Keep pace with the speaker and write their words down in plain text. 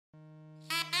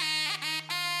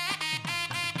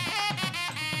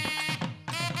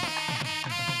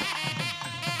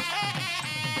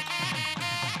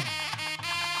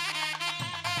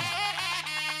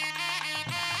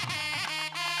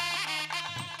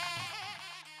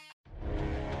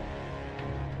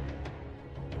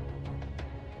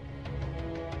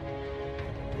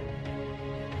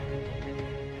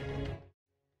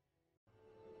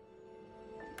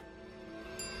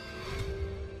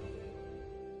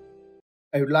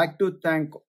I would like to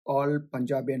thank all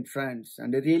Punjabian friends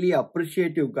and I really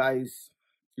appreciate you guys.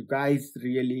 You guys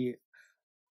really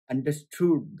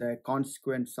understood the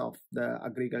consequence of the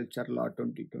agriculture law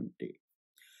 2020.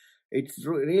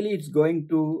 It's going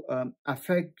to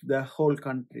affect the whole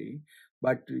country,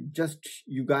 but just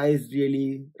you guys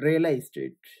really realized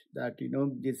it that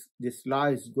this law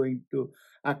is going to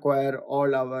acquire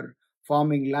all our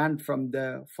farming land from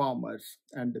the farmers,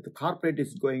 and the corporate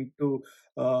is going to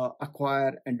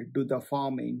acquire and do the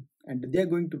farming, and they're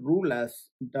going to rule us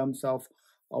in terms of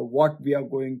what we are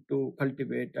going to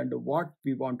cultivate and what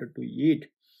we wanted to eat.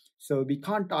 So we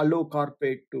can't allow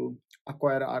corporate to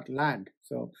acquire our land.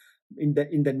 So in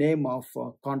the name of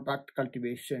contract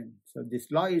cultivation. So this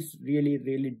law is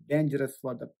really dangerous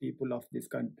for the people of this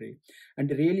country, and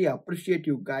really appreciate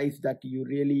you guys that you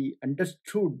really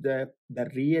understood the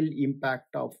real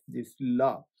impact of this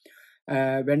law.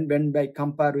 When I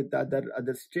compare with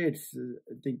other states,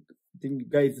 I think you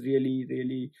guys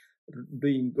really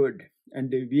doing good,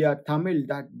 and we are Tamil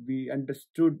that we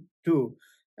understood too,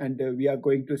 and we are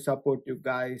going to support you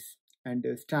guys and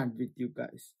stand with you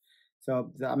guys.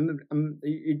 So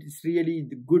it's really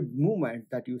the good movement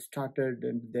that you started,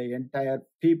 and the entire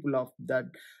people of that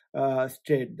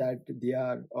state that they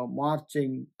are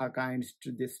marching against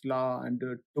this law and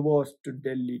towards to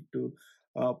Delhi to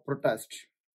protest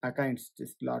against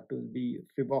this law to be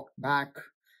revoked back.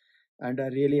 And I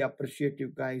really appreciate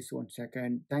you guys once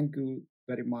again. Thank you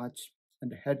very much,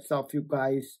 and heads off you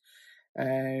guys,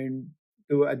 and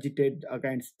to agitate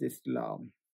against this law.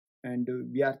 And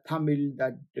we are Tamil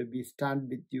that we stand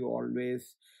with you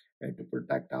always to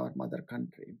protect our mother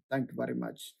country. Thank you very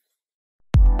much.